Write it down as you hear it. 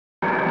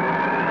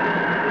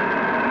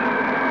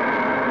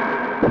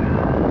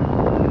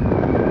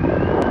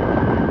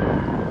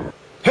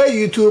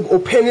YouTube,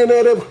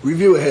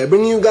 OpinionativeReviewer here,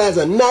 bringing you guys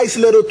a nice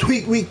little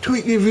tweak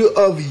review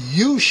of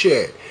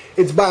uShare.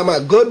 It's by my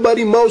good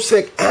buddy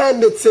Moeseth,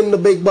 and it's in the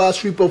Big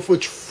Boss repo for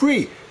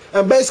free.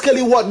 And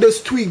basically what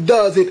this tweak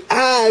does, it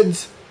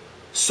adds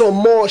some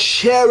more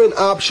sharing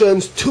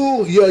options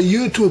to your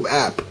YouTube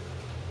app.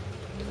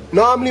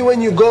 Normally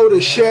when you go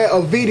to share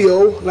a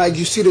video, like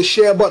you see the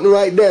share button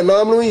right there,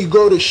 normally when you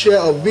go to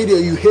share a video,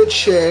 you hit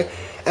share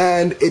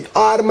and it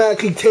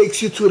automatically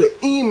takes you to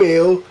the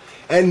email,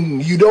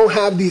 and you don't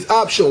have these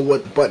options.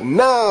 But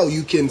now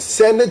you can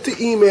send it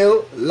to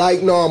email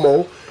like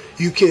normal.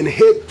 You can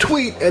hit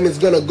tweet and it's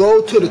gonna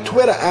go to the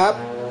Twitter app.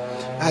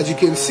 As you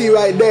can see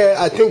right there,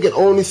 I think it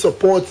only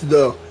supports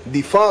the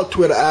default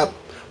Twitter app.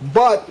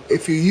 But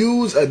if you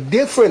use a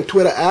different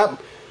Twitter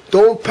app,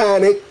 don't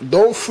panic,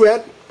 don't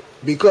fret,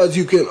 because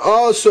you can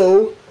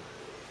also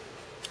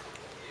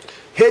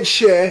hit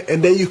share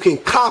and then you can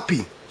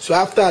copy. So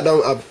after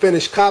I've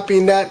finished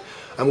copying that,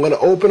 I'm going to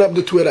open up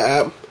the Twitter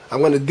app. I'm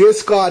going to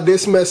discard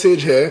this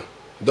message here.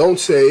 Don't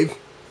save.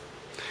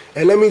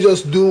 And let me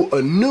just do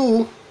a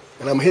new,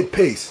 and I'm going to hit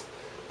paste.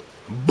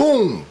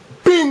 Boom.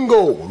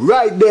 Bingo.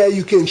 Right there,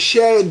 you can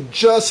share it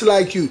just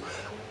like you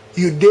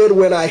did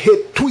when I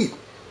hit tweet.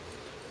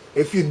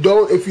 If you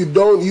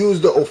don't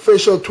use the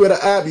official Twitter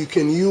app, you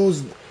can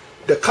use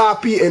the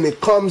copy and it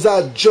comes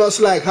out just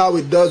like how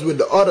it does with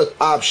the other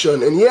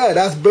option. And yeah,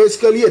 that's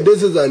basically it.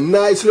 This is a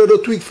nice little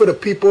tweak for the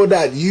people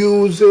that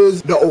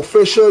uses the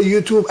official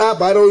YouTube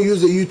app. I don't use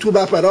the YouTube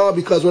app at all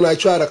because when I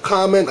try to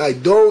comment,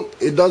 it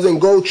doesn't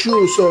go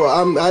through, so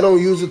I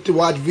don't use it to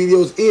watch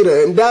videos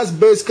either. And that's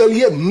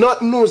basically it.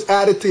 Nothing was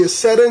added to your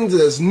settings.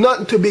 There's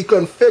nothing to be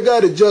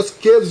configured. It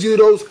just gives you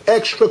those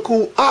extra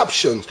cool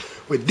options.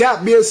 With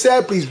that being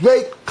said, please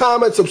rate,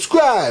 comment,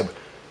 subscribe.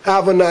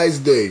 Have a nice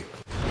day.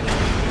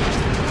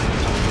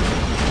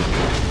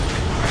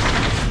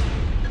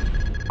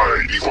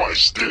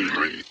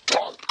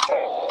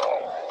 iDeviceDaily.com